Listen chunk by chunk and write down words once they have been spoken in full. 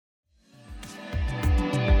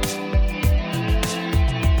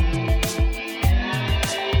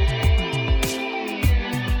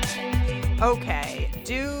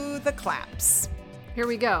the claps. Here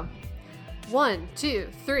we go. 1, 2,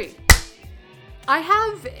 3. I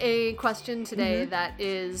have a question today that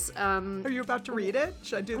is... Are you about to read it?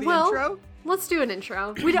 Should I do the well, intro? Let's do an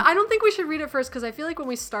intro. I don't think we should read it first because I feel like when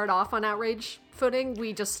we start off on outrage footing,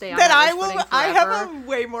 we just stay on outrage footing forever. I have a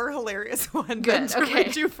way more hilarious one than to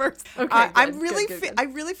read you first. Okay, I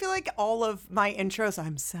really feel like all of my intros,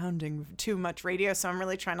 I'm sounding too much radio, so I'm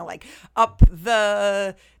really trying to like up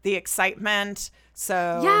the excitement.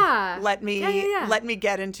 So let me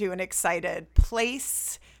get into an excited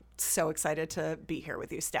place. So excited to be here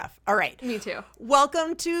with you, Steph. All right. Me too.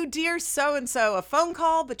 Welcome to Dear So-and-So, a phone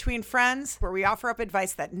call between friends where we offer up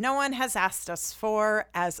advice that no one has asked us for.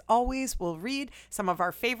 As always, we'll read some of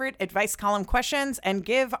our favorite advice column questions and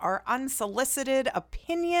give our unsolicited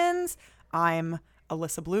opinions. I'm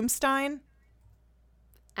Alyssa Bloomstein.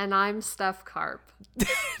 And I'm Steph Karp. Did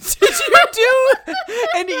you do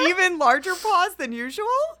an even larger pause than usual?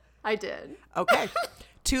 I did. Okay.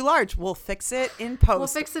 Too large. We'll fix it in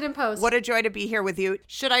post. What a joy to be here with you.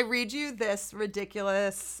 Should I read you this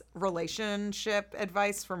ridiculous relationship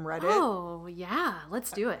advice from Reddit? Oh, yeah.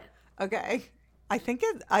 Let's do it. Okay.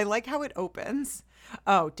 I like how it opens.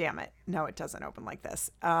 Oh, damn it. No, it doesn't open like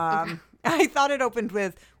this. I thought it opened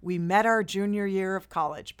with, we met our junior year of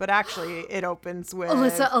college, but actually it opens with...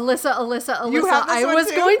 Alyssa. You have this I one was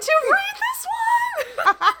too? going to read this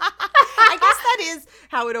one. I guess that is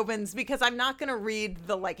how it opens because I'm not going to read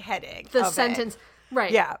the like heading. The sentence.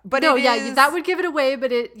 Right. Yeah. But that would give it away,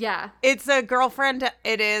 but it's a girlfriend.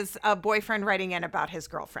 It is a boyfriend writing in about his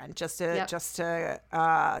girlfriend just to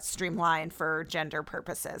streamline for gender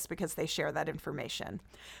purposes because they share that information.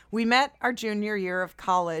 We met our junior year of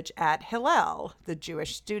college at Hillel, the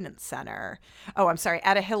Jewish Student Center. Oh, I'm sorry,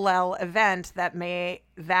 at a Hillel event that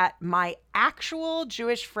my actual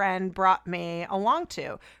Jewish friend brought me along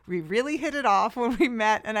to. We really hit it off when we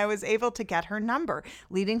met, and I was able to get her number,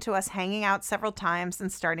 leading to us hanging out several times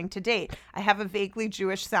and starting to date. I have a vaguely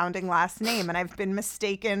Jewish-sounding last name, and I've been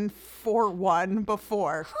mistaken for one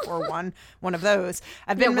before. One of those.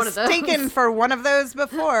 I've been mistaken for one of those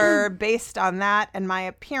before based on that and my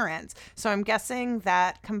appearance. So I'm guessing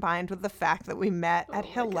that combined with the fact that we met at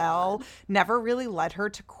Hillel never really led her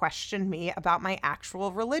to question me about my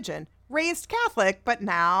actual religion. Raised Catholic, but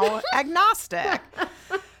now agnostic.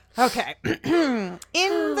 Okay. In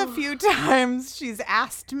the few times she's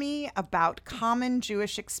asked me about common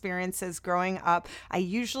Jewish experiences growing up, I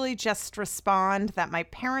usually just respond that my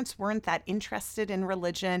parents weren't that interested in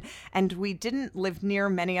religion and we didn't live near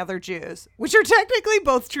many other Jews, which are technically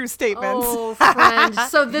both true statements. Oh, friend.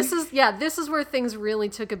 So this is where things really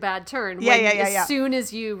took a bad turn. As soon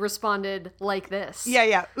as you responded like this.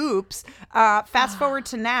 Yeah. Oops. Fast forward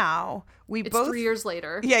to now. It's 3 years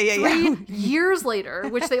later. 3 years later,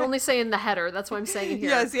 which they only say in the header. That's what I'm saying here.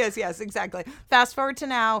 Yes, exactly. Fast forward to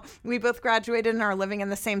now. We both graduated and are living in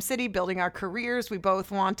the same city, building our careers. We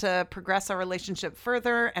both want to progress our relationship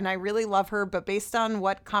further, and I really love her, but based on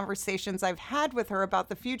what conversations I've had with her about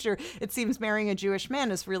the future, it seems marrying a Jewish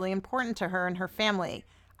man is really important to her and her family.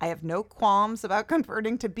 I have no qualms about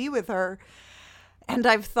converting to be with her. And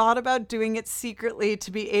I've thought about doing it secretly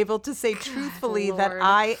to be able to say truthfully that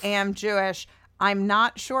I am Jewish. I'm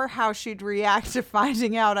not sure how she'd react to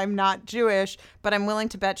finding out I'm not Jewish, but I'm willing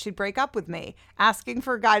to bet she'd break up with me. Asking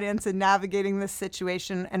for guidance in navigating this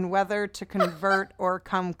situation and whether to convert or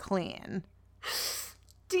come clean.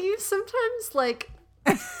 Do you sometimes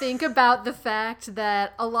think about the fact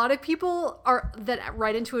that a lot of people that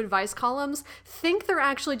write into advice columns think they're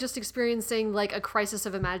actually just experiencing like a crisis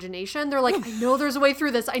of imagination? They're like, I know there's a way through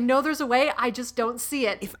this. I know there's a way. I just don't see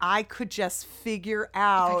it. If I could just figure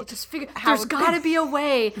out. There's got to be a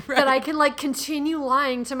way that I can like continue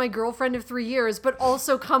lying to my girlfriend of 3 years, but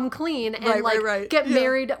also come clean and get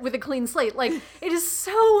married with a clean slate. Like, it is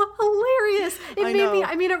so hilarious.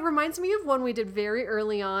 It reminds me of one we did very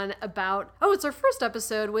early on about, it's our first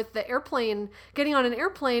episode with the airplane, getting on an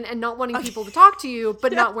airplane and not wanting people to talk to you,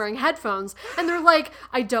 but not wearing headphones. And they're like,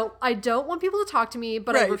 I don't want people to talk to me,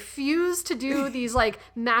 but I refuse to do these like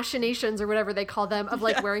machinations or whatever they call them of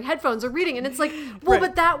like wearing headphones or reading. And it's like,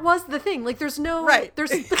 but that was the thing. Like there isn't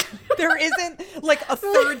like a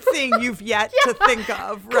third thing you've yet to think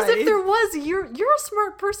of. Because if there was, you're a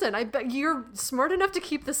smart person. I bet you're smart enough to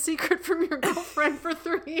keep the secret from your girlfriend for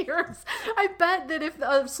 3 years. I bet that if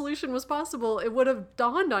a solution was possible, it would have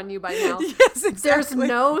dawned on you by now. Yes, exactly. There's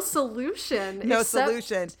no solution.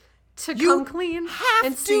 To come clean.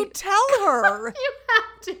 To tell her. You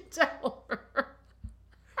have to tell her.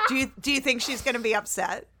 Do you think she's going to be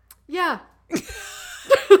upset? Yeah.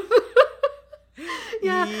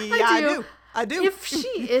 I do. I do. If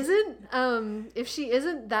she isn't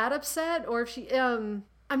that upset, or if she, I'm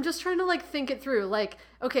just trying to like think it through. Like,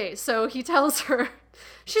 okay, so he tells her,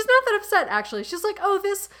 she's not that upset actually. She's like, oh,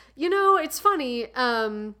 this, it's funny.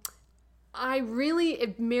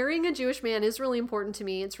 Marrying a Jewish man is really important to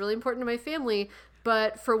me. It's really important to my family.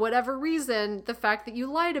 But for whatever reason, the fact that you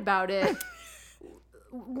lied about it,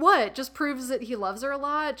 what? Just proves that he loves her a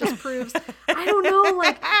lot? Just proves, I don't know,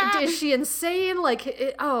 like, is she insane?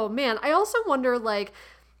 Like, oh man. I also wonder, like,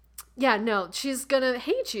 yeah, no, she's gonna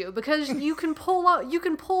hate you because you can pull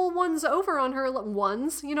ones over on her, pull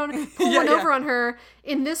one over on her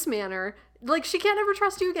in this manner. Like, she can't ever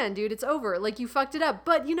trust you again, dude. It's over. Like, you fucked it up.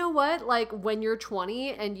 But you know what? Like, when you're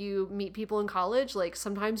 20 and you meet people in college, like,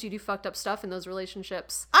 sometimes you do fucked up stuff in those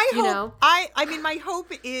relationships. I mean, my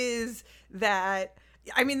hope is that,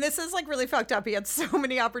 I mean, this is, like, really fucked up. He had so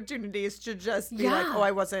many opportunities to just be like, oh, I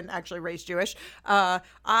wasn't actually raised Jewish. I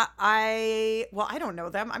don't know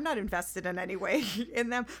them. I'm not invested in any way in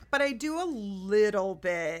them. But I do a little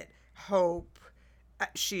bit hope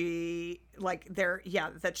that she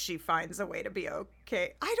finds a way to be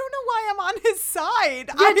okay. I don't know why I'm on his side.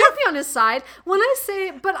 Yeah, don't be on his side. When I say,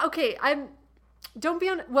 but okay, don't be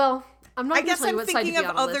on, well, I'm not going to tell you what side to be on. I guess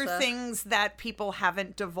I'm thinking of other things that people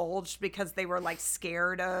haven't divulged because they were like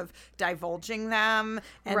scared of divulging them,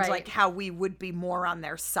 and like how we would be more on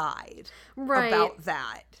their side about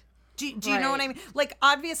that. Do you know what I mean? Like,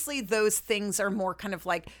 obviously those things are more kind of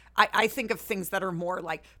like, I think of things that are more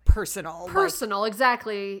like personal. Personal,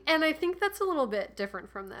 exactly. And I think that's a little bit different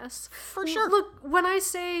from this. For sure. Look, when I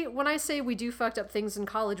say we do fucked up things in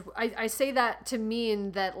college, I say that to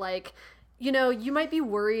mean that, like, you might be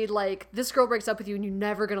worried, like, this girl breaks up with you and you're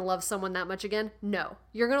never going to love someone that much again. No.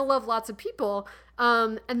 You're going to love lots of people.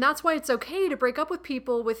 And that's why it's okay to break up with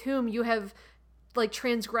people with whom you have, like,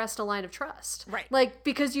 transgressed a line of trust. Right. Like,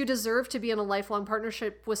 because you deserve to be in a lifelong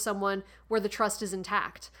partnership with someone where the trust is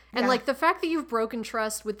intact. And like, the fact that you've broken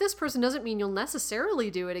trust with this person doesn't mean you'll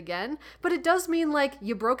necessarily do it again, but it does mean, like,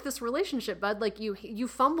 you broke this relationship, bud. Like, you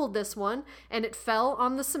fumbled this one and it fell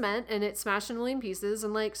on the cement and it smashed in a million pieces,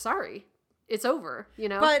 and, like, sorry, it's over,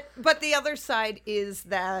 But the other side is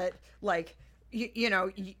that, like,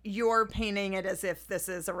 you're painting it as if this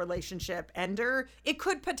is a relationship ender. It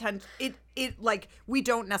could like, we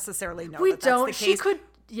don't necessarily know that's the case. She could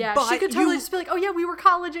totally just be like, oh yeah, we were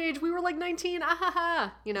college age, we were like 19,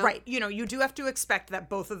 Right. You do have to expect that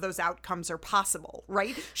both of those outcomes are possible,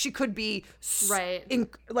 right? She could be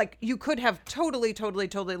like, you could have totally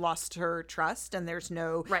lost her trust and there's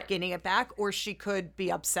no gaining it back, or she could be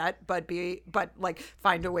upset but like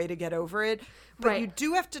find a way to get over it. But you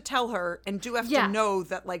do have to tell her and do have to know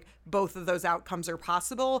that, like, both of those outcomes are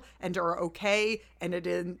possible and are okay, and it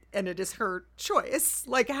is her choice.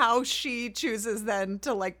 Like, how she chooses then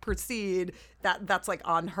to, like, proceed, that's like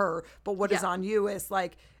on her. But what is on you is,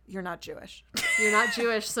 like, you're not Jewish. You're not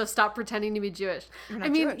Jewish, so stop pretending to be Jewish. I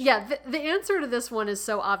mean, Jewish. Yeah, the answer to this one is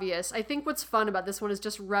so obvious. I think what's fun about this one is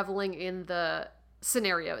just reveling in the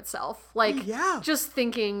scenario itself. Like, just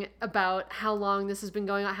thinking about how long this has been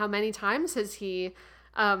going on. How many times has he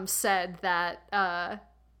said that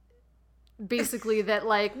basically that,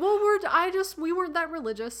 like, well, we weren't that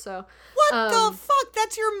religious, so what the fuck?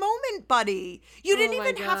 That's your moment, buddy. You didn't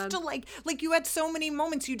even have to like you had so many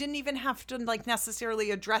moments. You didn't even have to, like,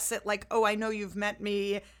 necessarily address it like, oh, I know you've met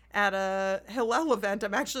me at a Hillel event.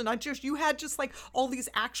 I'm actually not Jewish. You had just, like, all these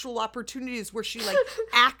actual opportunities where she, like,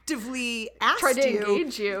 actively asked tried to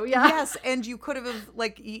engage you. Yeah. Yes, and you could have,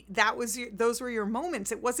 like, those were your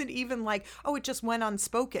moments. It wasn't even like, oh, it just went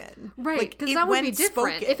unspoken. Right, because that would be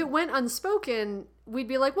different. Spoken. If it went unspoken, we'd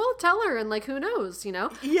be like, well, tell her, and, like, who knows,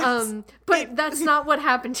 Yes. But that's not what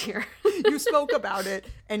happened here. You spoke about it,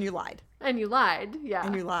 and you lied. And you lied, yeah.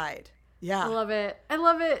 And you lied. Yeah. I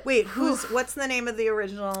love it. Wait, what's the name of the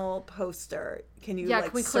original poster? Can you, like,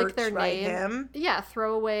 can we search click their name? Him? Yeah,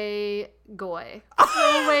 Throwaway Goy.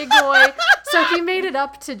 Throwaway Goy. So he made it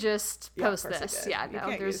up to just post this. Yeah,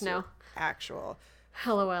 no, there's no actual.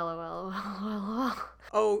 Hello, LOL.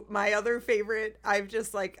 Oh, my other favorite,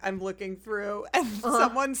 I'm looking through, and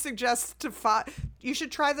someone suggests you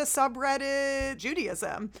should try the subreddit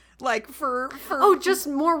Judaism. Like, for Oh, just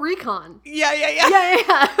more recon.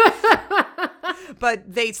 Yeah.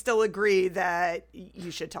 But they still agree that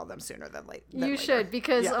you should tell them sooner than later. You should,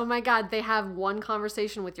 because, oh my God, they have one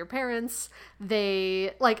conversation with your parents.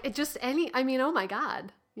 They, like, oh my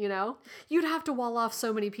God. You'd have to wall off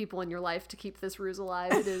so many people in your life to keep this ruse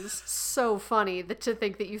alive. It is so funny to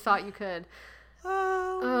think that you thought you could.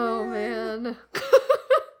 Oh man.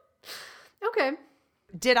 Okay.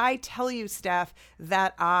 Did I tell you, Steph,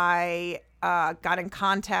 that I got in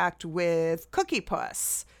contact with Cookie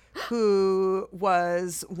Puss, who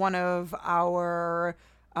was one of our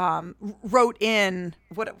wrote in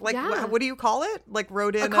what do you call it? Like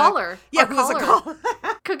wrote in a caller. Who was a caller?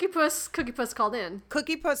 Cookie Puss called in.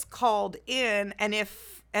 Cookie Puss called in, and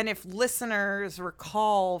if listeners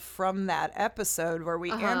recall from that episode where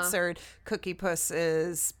we answered Cookie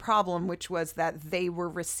Puss's problem, which was that they were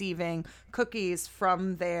receiving cookies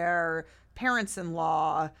from their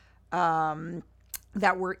parents-in-law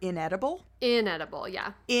that were inedible. Inedible,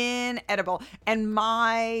 yeah. Inedible. And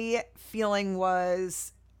my feeling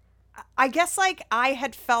was, I guess, like, I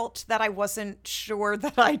had felt that I wasn't sure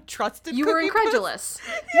that I trusted You Cookie were incredulous.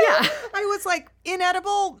 Yeah. I was like,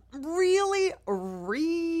 inedible? Really?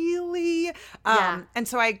 Really? And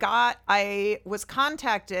so I was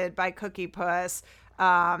contacted by Cookie Puss.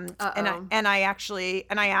 And I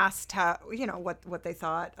asked how, what they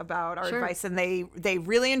thought about our advice, and they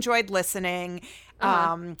really enjoyed listening.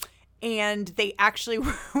 And they actually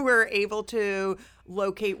were able to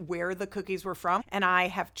locate where the cookies were from. And I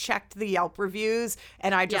have checked the Yelp reviews,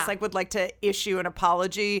 and I just would like to issue an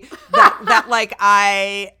apology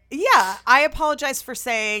I apologize for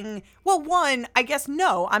saying, well, one, I guess,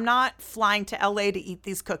 no, I'm not flying to LA to eat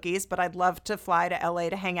these cookies, but I'd love to fly to LA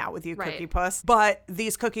to hang out with you, Cookie Puss. But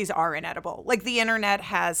these cookies are inedible. Like, the internet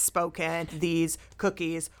has spoken. These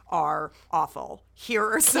cookies are awful. Here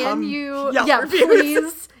are some Yelp reviews.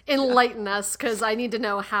 Please enlighten us, because I need to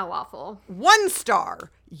know how awful. 1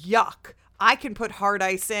 star. Yuck. I can put hard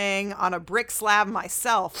icing on a brick slab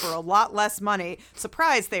myself for a lot less money.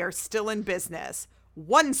 Surprised they are still in business.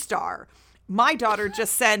 1 star. My daughter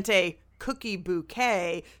just sent a cookie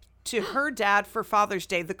bouquet to her dad for Father's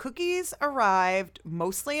Day. The cookies arrived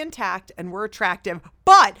mostly intact and were attractive,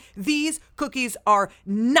 but these cookies are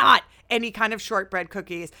not any kind of shortbread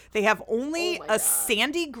cookies. They have only a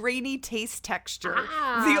sandy, grainy taste texture.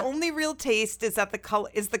 The only real taste is that the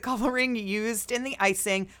coloring used in the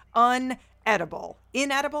icing. Unedible.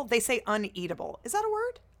 Inedible? They say uneatable. Is that a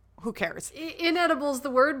word? Who cares? Inedible is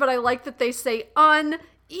the word, but I like that they say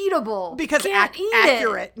uneatable. Because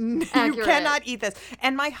accurate. You cannot eat this.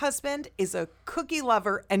 And my husband is a cookie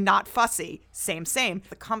lover and not fussy. Same.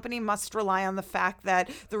 The company must rely on the fact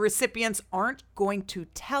that the recipients aren't going to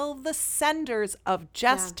tell the senders of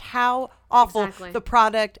just how awful the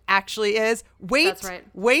product actually is.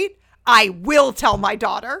 Wait, I will tell my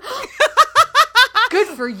daughter. Good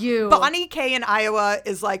for you. Bonnie K in Iowa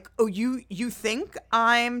is like, oh, you think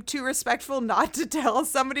I'm too respectful not to tell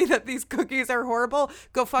somebody that these cookies are horrible?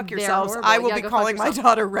 Go fuck yourselves. I will be calling my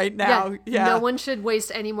daughter right now. Yeah. No one should waste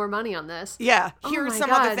any more money on this. Yeah. Here are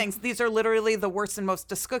some other things. These are literally the worst and most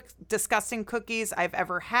disgusting cookies I've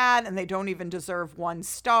ever had, and they don't even deserve 1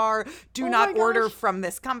 star. Do not order from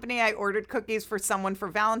this company. I ordered cookies for someone for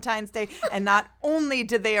Valentine's Day, and not only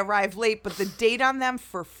did they arrive late, but the date on them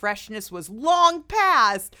for freshness was long past.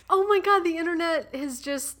 Oh my God, the internet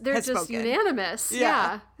they're just unanimous.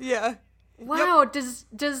 Yeah. Wow.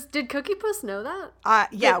 Yep. Did Cookie Puss know that?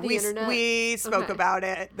 Yeah, we spoke about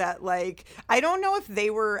it. That, like, I don't know if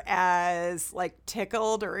they were as, like,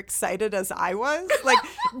 tickled or excited as I was. Like,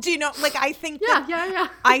 do you know? Like, I think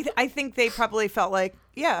I think they probably felt like,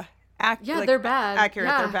 they're bad. Accurate,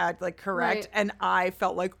 they're bad, like, correct. Right. And I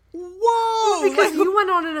felt like, whoa! Because you went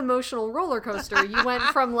on an emotional roller coaster. You went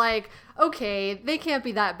from, like, okay, they can't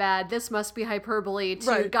be that bad. This must be hyperbole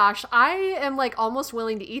to, gosh, I am, like, almost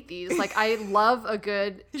willing to eat these. Like, I love a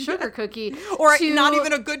good sugar cookie. Or not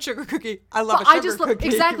even a good sugar cookie. I love a sugar cookie.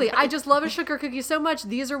 Exactly. I just love a sugar cookie so much.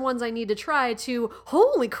 These are ones I need to try to,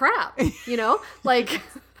 holy crap, like...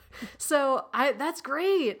 So that's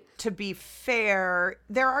great. To be fair,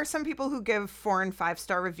 there are some people who give 4 and 5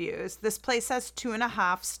 star reviews. This place has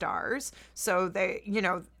 2.5 stars. So they,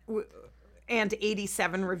 and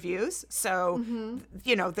 87 reviews. So,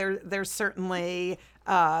 there's certainly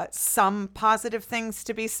some positive things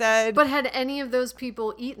to be said. But had any of those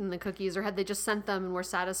people eaten the cookies, or had they just sent them and were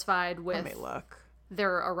satisfied with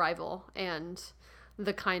their arrival and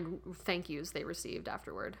the kind thank yous they received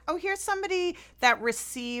afterward? Oh, here's somebody that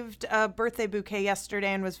received a birthday bouquet yesterday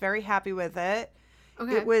and was very happy with it.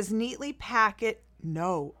 Okay. It was neatly packaged.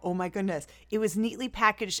 No. Oh my goodness. It was neatly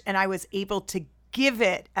packaged, and I was able to give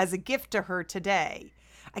it as a gift to her today.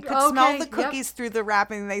 I could smell the cookies through the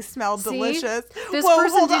wrapping. They smelled delicious. This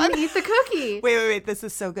person didn't eat the cookie. Wait. This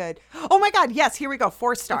is so good. Oh my God. Yes, here we go.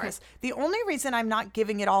 4 stars. Okay. The only reason I'm not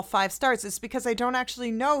giving it all 5 stars is because I don't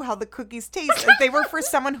actually know how the cookies taste. They were for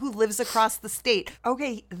someone who lives across the state.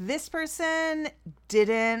 Okay, this person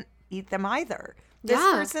didn't eat them either. This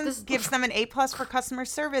person gives them an A+ for customer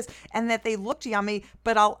service and that they looked yummy,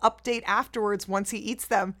 but I'll update afterwards once he eats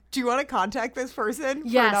them. Do you want to contact this person?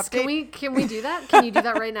 Yes. For an update? Can we do that? Can you do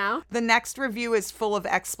that right now? The next review is full of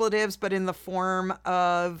expletives, but in the form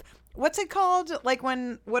of, what's it called? Like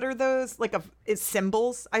what are those? Like it's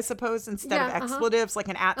symbols, I suppose, instead of expletives, like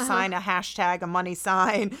an @ sign, a hashtag, a money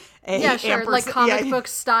sign, like comic book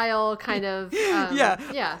style kind of.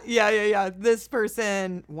 Yeah. This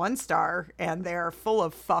person, 1 star, and they're full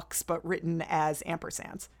of fucks, but written as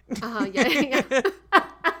ampersands.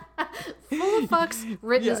 Full of fucks,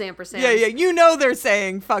 written as ampersands. Yeah. You know they're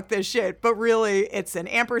saying fuck this shit, but really it's an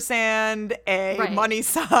ampersand, a money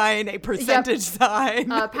sign, a percentage sign.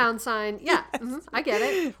 A pound sign. Yeah, I get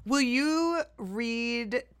it. Will you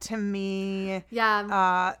read to me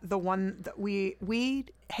the one that we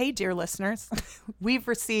hey, dear listeners, we've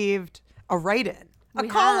received a write-in, a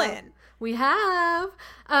call-in. We have.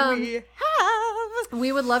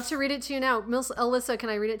 We would love to read it to you now. Alyssa, can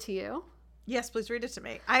I read it to you? Yes, please read it to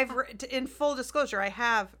me. In full disclosure, I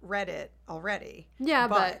have read it already. Yeah,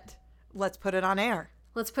 but let's put it on air.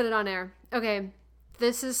 Let's put it on air. Okay.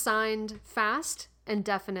 This is signed Fast and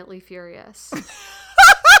Definitely Furious.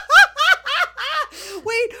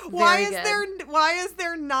 Wait, why is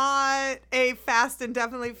there not a Fast and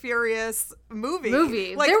Definitely Furious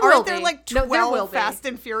movie? Like, aren't there like 12 Fast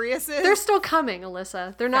and Furiouses? They're still coming,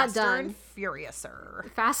 Alyssa. They're not done.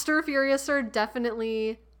 Faster, Furiouser,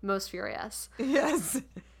 definitely most furious. Yes.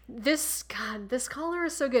 This caller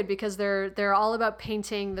is so good because they're all about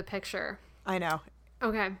painting the picture. I know.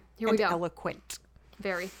 Okay, here we go. Eloquent.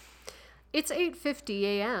 Very. It's 8:50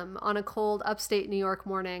 a.m. on a cold upstate New York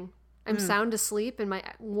morning. I'm sound asleep in my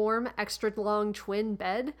warm, extra long twin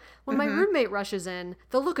bed when my roommate rushes in,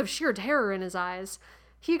 the look of sheer terror in his eyes.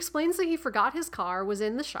 He explains that he forgot his car was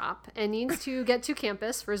in the shop and needs to get to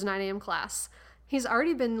campus for his 9 a.m. class. He's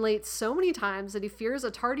already been late so many times that he fears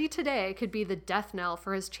a tardy today could be the death knell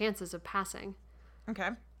for his chances of passing. Okay.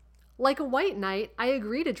 Like a white knight, I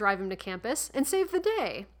agree to drive him to campus and save the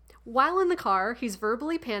day. While in the car, he's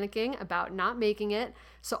verbally panicking about not making it,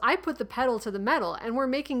 so I put the pedal to the metal and we're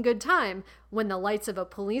making good time when the lights of a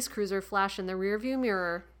police cruiser flash in the rearview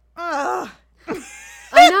mirror. Ugh.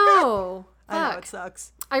 I know. I know, it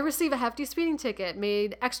sucks. I receive a hefty speeding ticket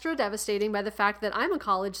made extra devastating by the fact that I'm a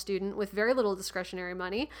college student with very little discretionary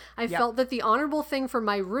money. I felt that the honorable thing for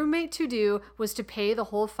my roommate to do was to pay the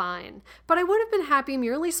whole fine, but I would have been happy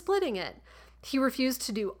merely splitting it. He refused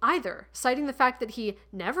to do either, citing the fact that he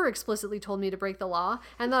never explicitly told me to break the law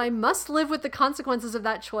and that I must live with the consequences of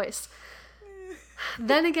that choice.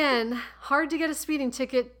 Then again, hard to get a speeding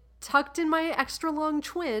ticket tucked in my extra long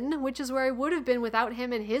twin, which is where I would have been without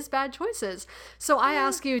him and his bad choices. So I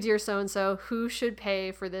ask you, dear so-and-so, who should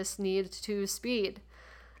pay for this need to speed?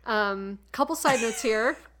 Couple side notes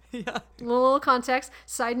here. Yeah. A little context.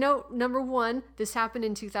 Side note number 1, this happened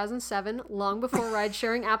in 2007, long before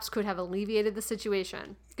ride-sharing apps could have alleviated the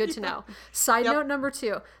situation. Good to know. Side note number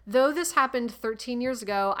 2, though this happened 13 years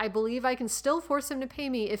ago, I believe I can still force him to pay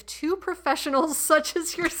me if 2 professionals such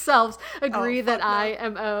as yourselves agree that I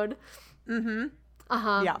am owed. Mm-hmm.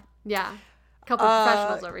 Uh-huh. Yeah. Couple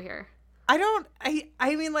professionals over here.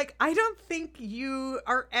 I mean, like, I don't think you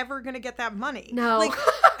are ever going to get that money. No.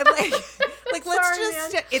 Like let's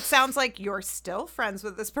just, man. It sounds like you're still friends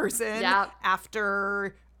with this person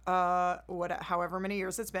after, however many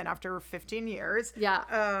years it's been, after 15 years. Yeah.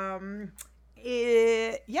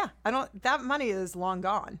 That money is long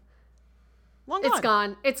gone. It's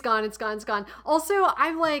gone. Also,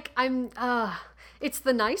 it's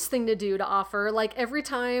the nice thing to do to offer. Like every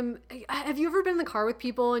time, have you ever been in the car with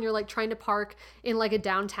people and you're like trying to park in like a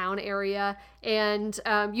downtown area and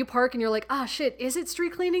you park and you're like, oh shit, is it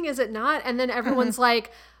street cleaning? Is it not? And then everyone's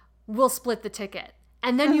like, we'll split the ticket.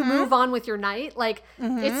 And then you move on with your night. Like,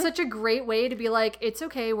 it's such a great way to be like, it's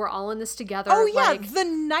okay, we're all in this together. Oh yeah, like, the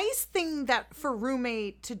nice thing that for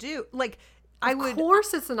roommate to do, like, Of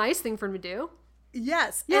course it's a nice thing for him to do.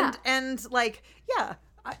 Yes. Yeah. And like, yeah.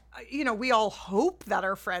 We all hope that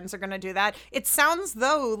our friends are going to do that. It sounds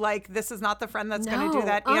though like this is not the friend that's going to do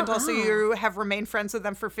that. And also you have remained friends with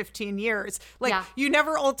them for 15 years. Like you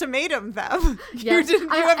never ultimatum them. Yes.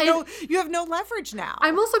 You have no leverage now.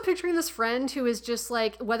 I'm also picturing this friend who is just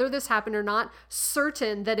like, whether this happened or not,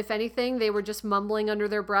 certain that if anything, they were just mumbling under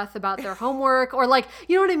their breath about their homework or like,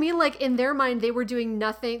 you know what I mean? Like in their mind, they were doing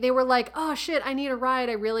nothing. They were like, oh shit, I need a ride.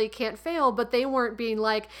 I really can't fail. But they weren't being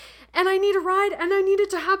like, and I need a ride, and I need it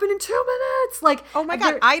to happen in 2 minutes. Like, oh my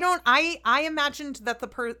god, I imagined that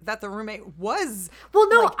the roommate was. Well,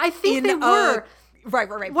 no, like, I think they were. Right.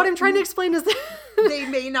 What I'm trying to explain is that they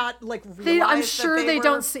may not like realize I'm sure that they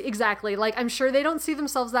don't see exactly. Like I'm sure they don't see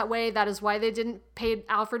themselves that way. That is why they didn't pay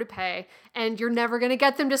Alfred to pay, and you're never going to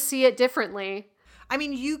get them to see it differently. I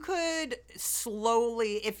mean, you could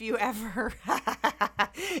slowly, if you're ever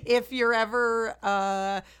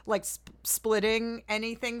like splitting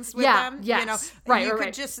anything with them, yes. you know, right, you right, could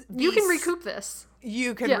right. just you can recoup this.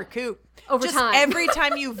 You can recoup over just time. Every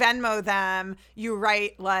time you Venmo them, you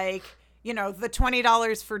write like, you know, the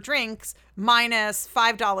 $20 for drinks minus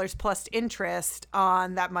 $5 plus interest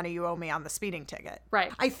on that money you owe me on the speeding ticket.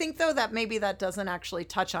 Right. I think though that maybe that doesn't actually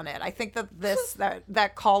touch on it. I think that this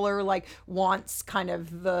that caller like wants kind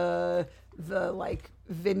of the like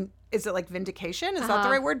is it like vindication? Is that the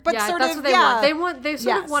right word? But yeah, sort that's of what they want. They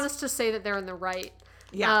sort of want us to say that they're in the right.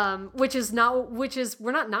 Yeah. Which is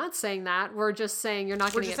we're not saying that. We're just saying you're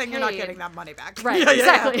not going to get paid. We're just saying you're not getting that money back. Right.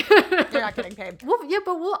 Exactly. You're not getting paid. Well, yeah,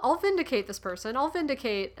 but I'll vindicate this person. I'll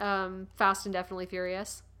vindicate Fast and Definitely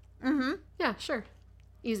Furious. Mm-hmm. Yeah, sure.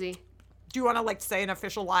 Easy. Do you want to like say an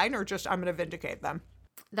official line or just I'm going to vindicate them?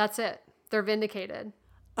 That's it. They're vindicated.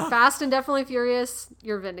 Fast and Definitely Furious,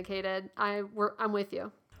 you're vindicated. I'm with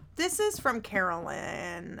you. This is from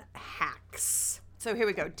Carolyn Hacks. So here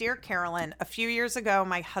we go. Dear Carolyn, a few years ago,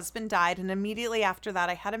 my husband died, and immediately after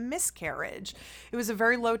that, I had a miscarriage. It was a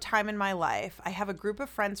very low time in my life. I have a group of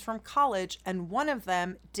friends from college, and one of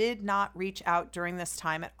them did not reach out during this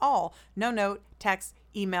time at all. No note, text,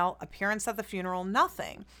 email, appearance at the funeral,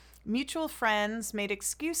 nothing. Mutual friends made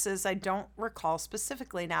excuses I don't recall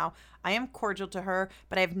specifically now. I am cordial to her,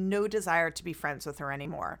 but I have no desire to be friends with her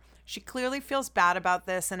anymore. She clearly feels bad about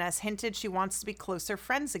this and has hinted she wants to be closer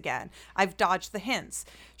friends again. I've dodged the hints.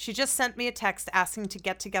 She just sent me a text asking to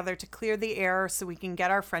get together to clear the air so we can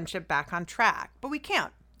get our friendship back on track. But we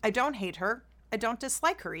can't. I don't hate her. I don't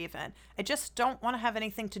dislike her even. I just don't want to have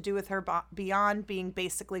anything to do with her beyond being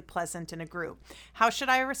basically pleasant in a group. How should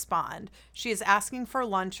I respond? She is asking for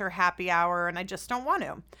lunch or happy hour, and I just don't want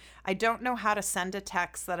to. I don't know how to send a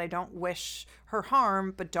text that I don't wish her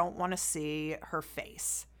harm, but don't want to see her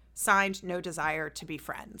face. Signed, no desire to be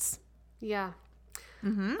friends. Yeah.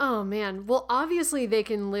 Mm-hmm. Oh man. Well, obviously they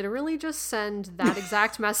can literally just send that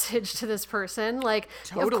exact message to this person. Like,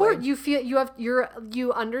 totally. Of course you feel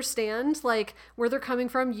you understand like where they're coming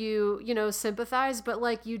from. You sympathize, but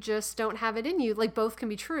like you just don't have it in you. Like both can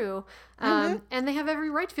be true. And they have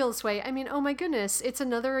every right to feel this way. I mean, oh my goodness, it's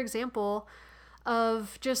another example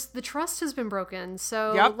of just the trust has been broken.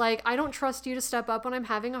 So like, I don't trust you to step up when I'm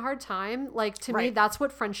having a hard time. Like to me, that's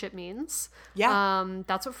what friendship means. Yeah.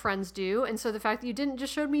 That's what friends do. And so the fact that you didn't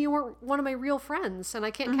just showed me you weren't one of my real friends and I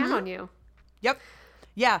can't count on you. Yep.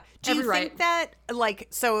 Yeah. Do you think that like,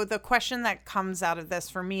 so the question that comes out of this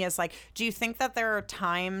for me is like, do you think that there are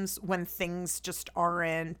times when things just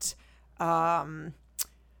aren't,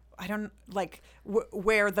 I don't like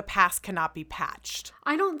where the past cannot be patched?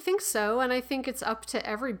 I don't think so. And I think it's up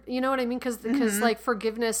to you know what I mean? Because like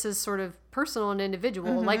forgiveness is sort of personal and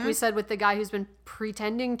individual. Like we said with the guy who's been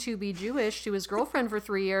pretending to be Jewish to his girlfriend for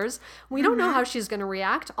 3 years, we don't know how she's going to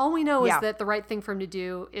react. All we know is that the right thing for him to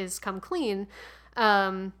do is come clean.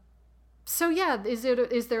 So yeah,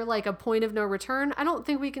 is there like a point of no return? I don't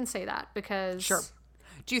think we can say that because... Sure.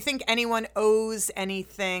 Do you think anyone owes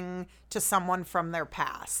anything to someone from their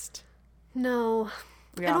past? No,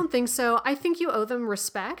 I don't think so. I think you owe them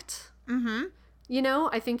respect. Mm-hmm. You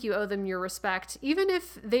know, I think you owe them your respect. Even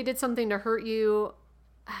if they did something to hurt you.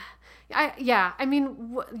 I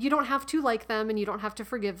mean, you don't have to like them and you don't have to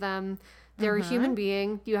forgive them. They're a human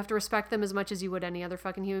being. You have to respect them as much as you would any other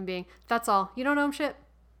fucking human being. That's all. You don't owe them shit.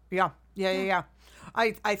 Yeah.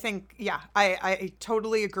 I think, I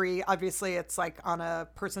totally agree. Obviously, it's like on a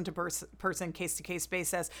person-to-person, case-to-case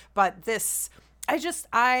basis. But this,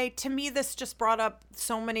 to me, this just brought up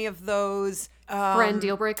so many of those... friend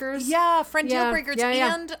deal breakers? Yeah, deal breakers.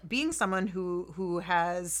 And being someone who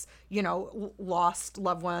has, lost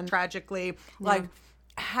loved one tragically, like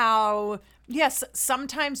how... Yes,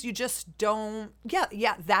 sometimes you just don't,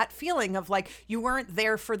 that feeling of like, you weren't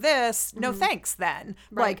there for this, no thanks then.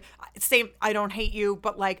 Right. Like, same, I don't hate you,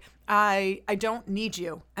 but like, I don't need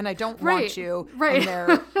you and I don't want you. Right. And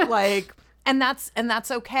they're like, and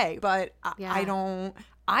that's okay. But I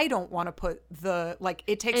don't want to put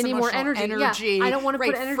it takes any more energy. Yeah. I don't want to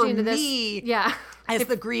put energy into this. Yeah. As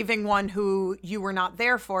the grieving one who you were not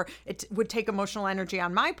there for, it would take emotional energy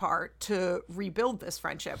on my part to rebuild this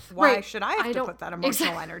friendship. Why should I have to put that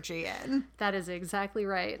emotional energy in? That is exactly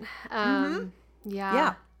right.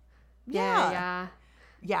 Yeah.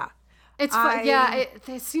 It's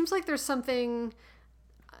it seems like there's something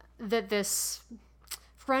that this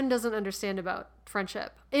friend doesn't understand about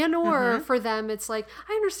friendship. And or for them, it's like,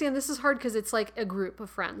 I understand this is hard because it's like a group of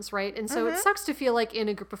friends, right? And so it sucks to feel like in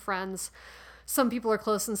a group of friends, some people are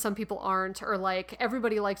close and some people aren't, or like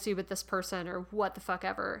everybody likes you but this person, or what the fuck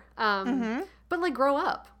ever. But like, grow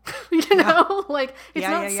up, you know, like it's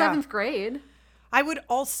not 7th grade. I would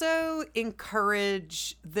also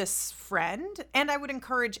encourage this friend, and I would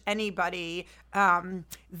encourage anybody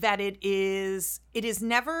that it is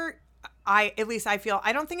never, at least I feel,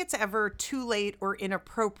 I don't think it's ever too late or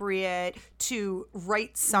inappropriate to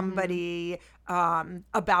write somebody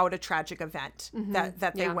about a tragic event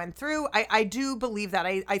that they went through. I do believe that.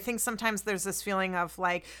 I think sometimes there's this feeling of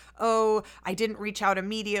like, oh, I didn't reach out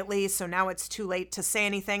immediately, so now it's too late to say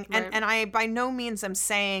anything. Right. And I by no means am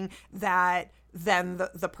saying that then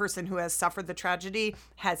the person who has suffered the tragedy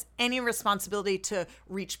has any responsibility to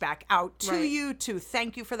reach back out to you, to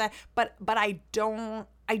thank you for that. But I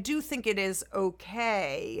do think it is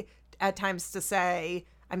okay at times to say,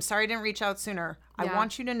 I'm sorry I didn't reach out sooner. I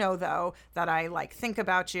want you to know, though, that I like think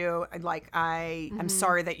about you. Like I am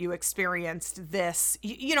sorry that you experienced this,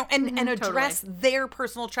 you know, and address their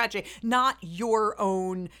personal tragedy, not your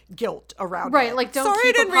own guilt around it. Right. Like, don't sorry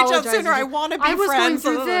I didn't reach out sooner. I want to be friends. I was going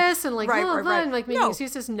through this and like, and like making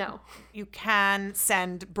excuses. No. You can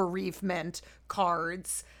send bereavement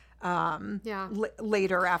cards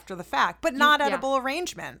later after the fact, but not edible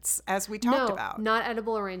arrangements, as we talked about. Not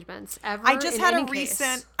edible arrangements ever. I just had a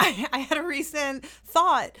recent I had a recent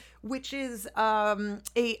thought, which is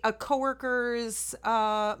a coworker's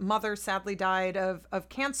mother sadly died of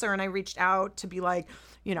cancer, and I reached out to be like,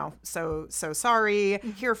 you know, so sorry,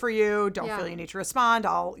 here for you. Don't feel you need to respond.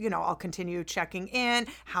 I'll continue checking in.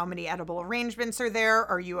 How many edible arrangements are there?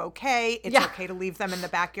 Are you okay? It's okay to leave them in the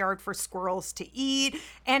backyard for squirrels to eat.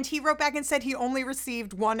 And he wrote back and said he only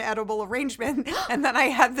received one edible arrangement. And then I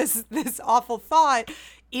had this awful thought.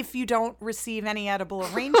 If you don't receive any edible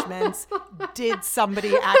arrangements, did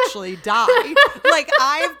somebody actually die? Like,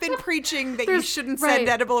 I've been preaching that you shouldn't send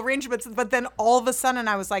edible arrangements, but then all of a sudden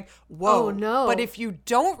I was like, whoa, no. But if you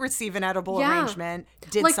don't receive an edible arrangement,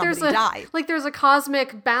 did like somebody die? Like, there's a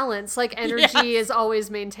cosmic balance, like energy is always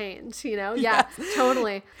maintained, you know? Yeah,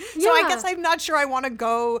 totally. So I guess I'm not sure I want to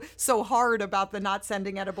go so hard about the not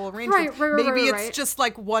sending edible arrangements. Maybe it's just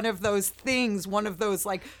like one of those things, one of those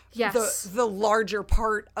like the larger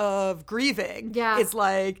part of grieving is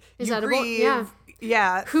like you edible? Grieve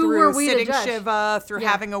who through sitting Shiva, through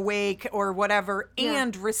having a wake or whatever,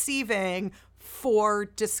 and receiving 4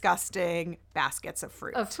 disgusting baskets of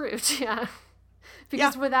fruit.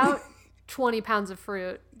 Because without 20 pounds of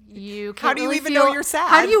fruit, you can't How do you really even feel, know you're sad?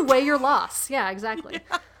 How do you weigh your loss? Yeah, exactly.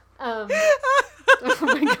 Oh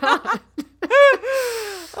my God.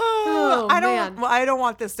 I don't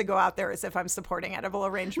want this to go out there as if I'm supporting edible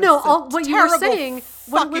arrangements. No, what you were saying,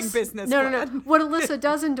 business. No. What Alyssa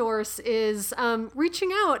does endorse is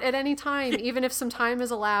reaching out at any time, even if some time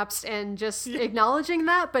has elapsed, and just acknowledging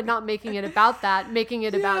that, but not making it about that, making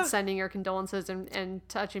it about sending your condolences and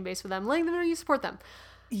touching base with them, letting them know you support them.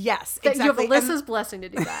 Yes, exactly. You have Alyssa's blessing to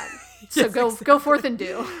do that. So go forth and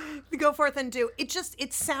do. Go forth and do.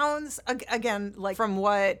 It sounds, again, like from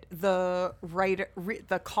what the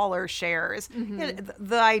caller shares,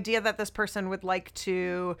 the idea that this person would like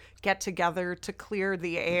to get together to clear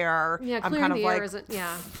the air. Yeah, clearing the air isn't,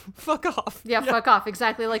 fuck off. Yeah, fuck off.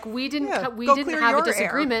 Exactly. Like we didn't have a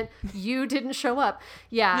disagreement. Air. You didn't show up.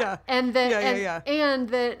 Yeah. And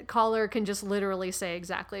that caller can just literally say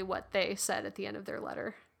exactly what they said at the end of their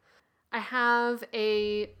letter. I have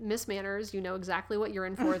a Miss Manners. You know exactly what you're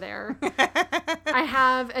in for there. I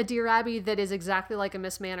have a Dear Abby that is exactly like a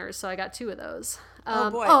Miss Manners, so I got 2 of those.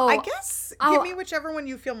 Oh boy. I guess give me whichever one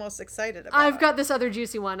you feel most excited about. I've got this other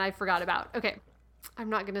juicy one I forgot about. Okay. I'm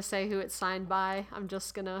not going to say who it's signed by. I'm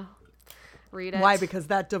just going to read it. Why? Because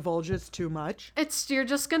that divulges too much? You're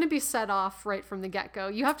just going to be set off right from the get-go.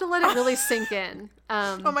 You have to let it really sink in.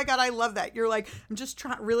 Oh my God, I love that. You're like, I'm just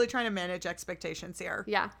really trying to manage expectations here.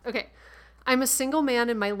 Yeah. Okay. I'm a single man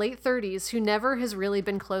in my late 30s who never has really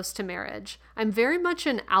been close to marriage. I'm very much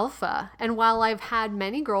an alpha, and while I've had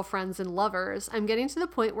many girlfriends and lovers, I'm getting to the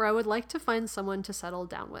point where I would like to find someone to settle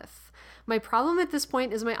down with. My problem at this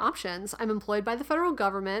point is my options. I'm employed by the federal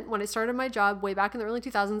government. When I started my job way back in the early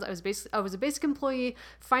 2000s, I was a basic employee.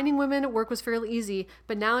 Finding women at work was fairly easy,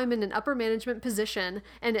 but now I'm in an upper management position,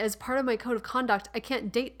 and as part of my code of conduct, I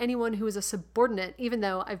can't date anyone who is a subordinate, even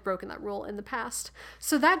though I've broken that rule in the past.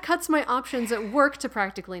 So that cuts my options options at work to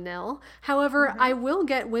practically nil. However, I will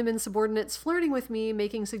get women subordinates flirting with me,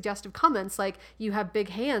 making suggestive comments like, you have big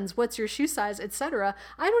hands, what's your shoe size, etc.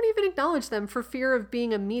 I don't even acknowledge them for fear of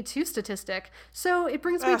being a Me Too statistic. So it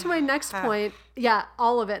brings me to my next point. Yeah,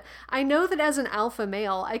 all of it. I know that as an alpha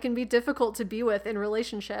male, I can be difficult to be with in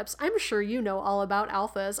relationships. I'm sure you know all about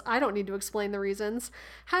alphas. I don't need to explain the reasons.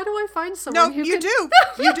 How do I find someone who you can... do.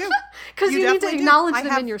 You do. Because you need to acknowledge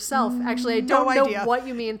them in yourself. Actually, I don't know what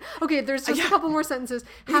you mean. Okay, there's just a couple more sentences.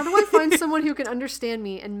 How do I find someone who can understand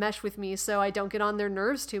me and mesh with me so I don't get on their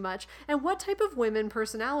nerves too much? And what type of women,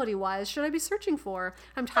 personality-wise, should I be searching for?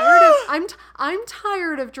 I'm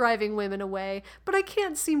tired of driving women away, but I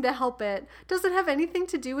can't seem to help it. Does it have anything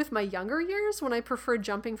to do with my younger years when I prefer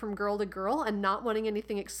jumping from girl to girl and not wanting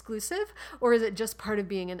anything exclusive? Or is it just part of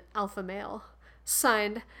being an alpha male?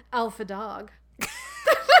 Signed, Alpha Dog.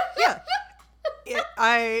 Yeah.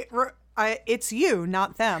 It's you,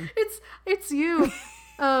 not them. It's you.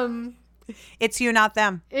 It's you, not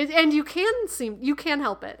them. And you can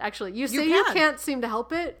help it. Actually, you say you can't seem to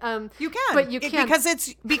help it. You can, but you can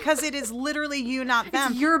because it is literally you, not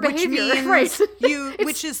them. It's your behavior, which means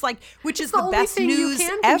right? which is the best news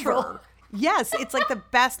ever. Yes, it's like the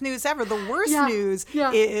best news ever. The worst news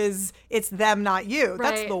is it's them, not you.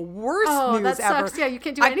 Right. That's the worst news that ever. Sucks. Yeah, you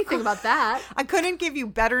can't do anything about that. I couldn't give you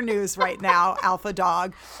better news right now, Alpha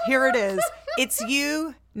Dog. Here it is. It's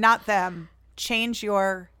you, not them. Change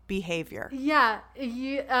your behavior. Yeah,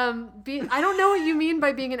 I don't know what you mean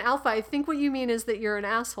by being an alpha. I think what you mean is that you're an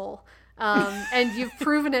asshole. And you've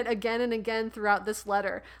proven it again and again throughout this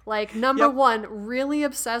letter. Like, number one, really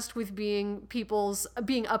obsessed with being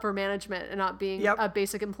upper management and not being a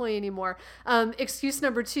basic employee anymore. Excuse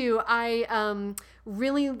number two, I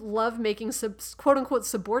really love making quote unquote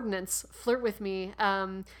subordinates flirt with me,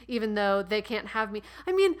 even though they can't have me.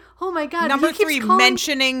 I mean, oh my God. Number three,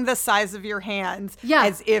 mentioning the size of your hands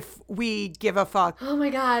as if we give a fuck. Oh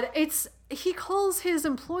my God. He calls his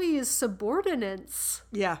employees subordinates.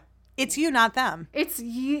 Yeah. It's you, not them. It's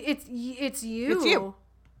you. It's you. It's you.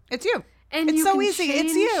 It's you. And it's you so can easy.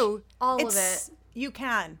 It's you. All of it. You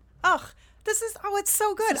can. Ugh. It's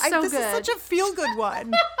so good. This is such a feel good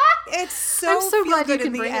one. It's so I'm so glad you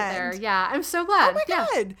can bring it there. Yeah, I'm so glad. Oh my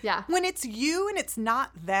God. Yeah. When it's you and it's not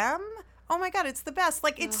them. Oh my God, it's the best.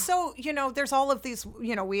 Like, it's so, there's all of these,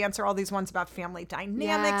 we answer all these ones about family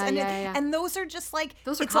dynamics. And those are just like,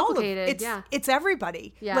 those are complicated. It's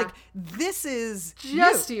everybody. Yeah. Like, this is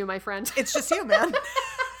just you, my friend. It's just you, man.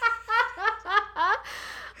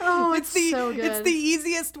 Oh, it's so good. It's the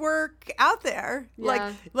easiest work out there.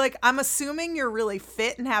 Yeah. Like I'm assuming you're really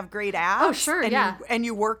fit and have great abs. Oh, sure, and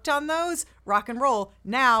you worked on those. Rock and roll.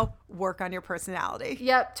 Now work on your personality.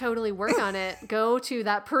 Yep, totally work on it. Go to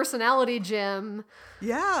that personality gym.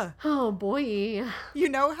 Yeah. Oh boy. You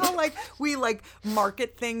know how we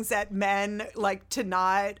market things at men to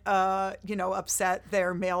not upset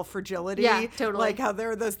their male fragility? Yeah, totally. Like how there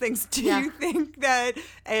are those things. Do you think that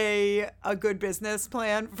a good business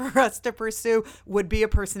plan for us to pursue would be a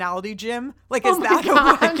personality gym? Like is that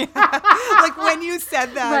like when you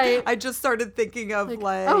said that, right. I just started thinking of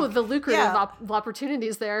the lucrative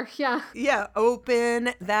opportunities there. Yeah. Yeah.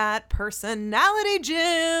 Open that personality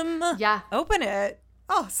gym. Yeah. Open it.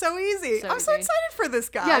 Oh, so easy. I'm so excited for this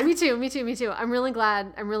guy. Yeah, me too. I'm really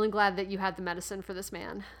glad that you had the medicine for this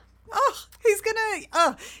man. Oh,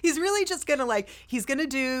 he's really just gonna he's gonna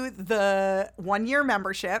do the 1 year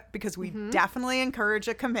membership because we definitely encourage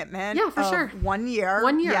a commitment. Yeah, for sure. 1 year.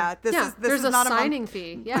 1 year. Yeah, there's a signing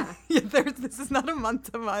fee. Yeah. This is not a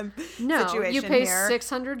month to month situation. No, you pay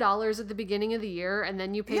 $600 at the beginning of the year, and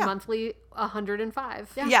then you pay monthly $105.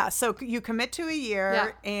 Yeah. Yeah. So you commit to a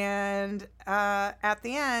year, and at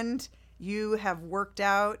the end, you have worked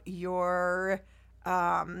out your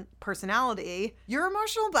personality. Your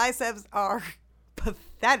emotional biceps are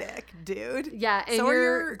pathetic, dude. Yeah, and so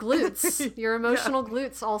your glutes, your emotional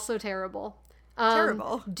glutes also terrible.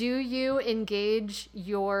 Terrible. Do you engage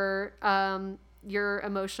your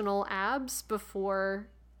emotional abs before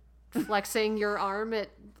flexing your arm at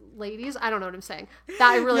ladies? I don't know what I'm saying.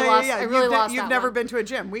 That I really lost. I really lost. You've never been to a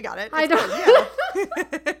gym. We got it. I don't.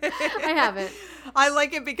 I haven't. I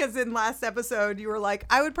like it because in last episode you were like,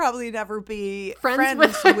 I would probably never be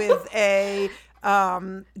friends with a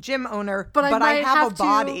gym owner, but I have a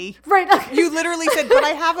body. Right. You literally said, but I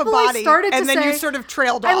have a body. And then you sort of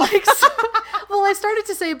trailed off. I started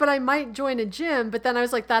to say, but I might join a gym, but then I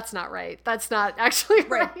was like, that's not right. That's not actually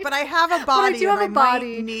right. But I have a body. But I do have a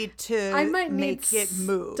body. Might need to make it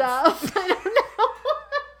move. Stuff. I don't know.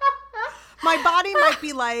 My body might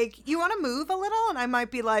be like, you want to move a little? And I might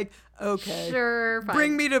be like, okay, sure, fine.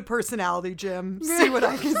 Bring me to personality gym. See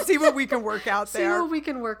what we can work out there. See what we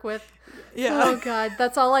can work with. Yeah. Oh God,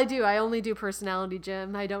 that's all I do. I only do personality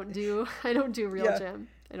gym. I don't do real gym.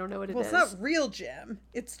 I don't know what it is. Well, it's not real gym.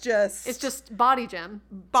 It's just body gym.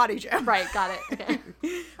 Body gym. Right, got it. Okay.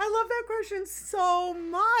 I love that question so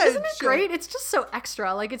much. Isn't it great? It's just so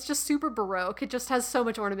extra. Like, it's just super Baroque. It just has so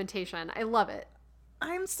much ornamentation. I love it.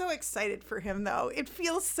 I'm so excited for him, though. It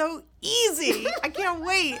feels so easy. I can't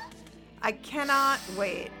wait. I cannot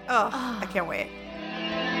wait. Ugh, I can't wait.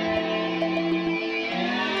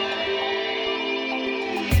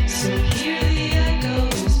 So here the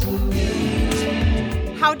echoes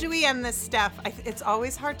moving. How do we end this, Steph? It's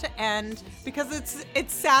always hard to end because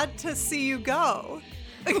it's sad to see you go.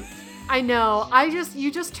 I know.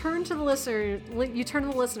 You just turn to the listener. You turn to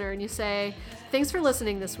the listener and you say, "Thanks for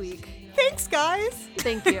listening this week." Thanks, guys.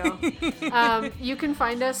 Thank you. You can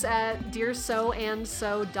find us at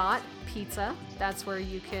dearsoandso.pizza. That's where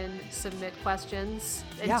you can submit questions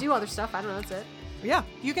and do other stuff. I don't know. That's it. Yeah.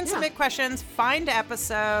 You can submit questions, find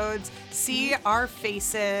episodes, see our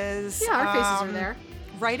faces. Yeah, our faces are there.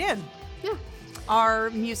 Write in. Yeah. Our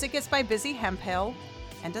music is by Busy Hemphill.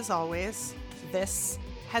 And as always, this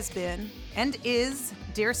has been and is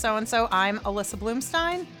Dear So-and-So. I'm Alyssa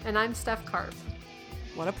Bloomstein. And I'm Steph Karp.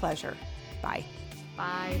 What a pleasure. Bye.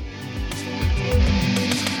 Bye.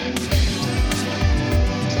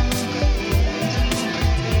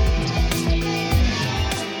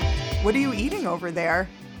 What are you eating over there?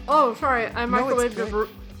 Oh, sorry. I microwaved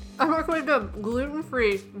a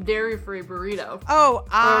gluten-free, dairy-free burrito. Oh,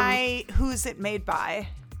 who's it made by?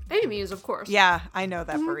 Amy's, of course. Yeah, I know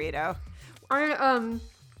that burrito.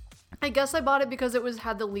 I guess I bought it because it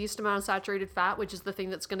had the least amount of saturated fat, which is the thing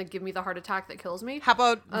that's going to give me the heart attack that kills me. How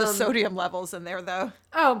about the sodium levels in there, though?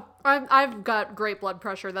 Oh, I've got great blood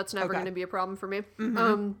pressure. That's never going to be a problem for me.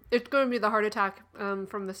 Mm-hmm. It's going to be the heart attack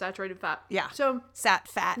from the saturated fat. Yeah. So fat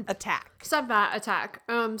attack. Fat attack.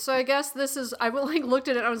 So I guess this is. I looked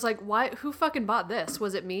at it. I was like, why? Who fucking bought this?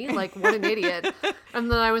 Was it me? Like, what an idiot. And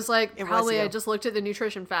then I was like, probably I just looked at the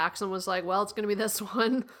nutrition facts and was like, well, it's going to be this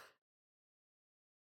one.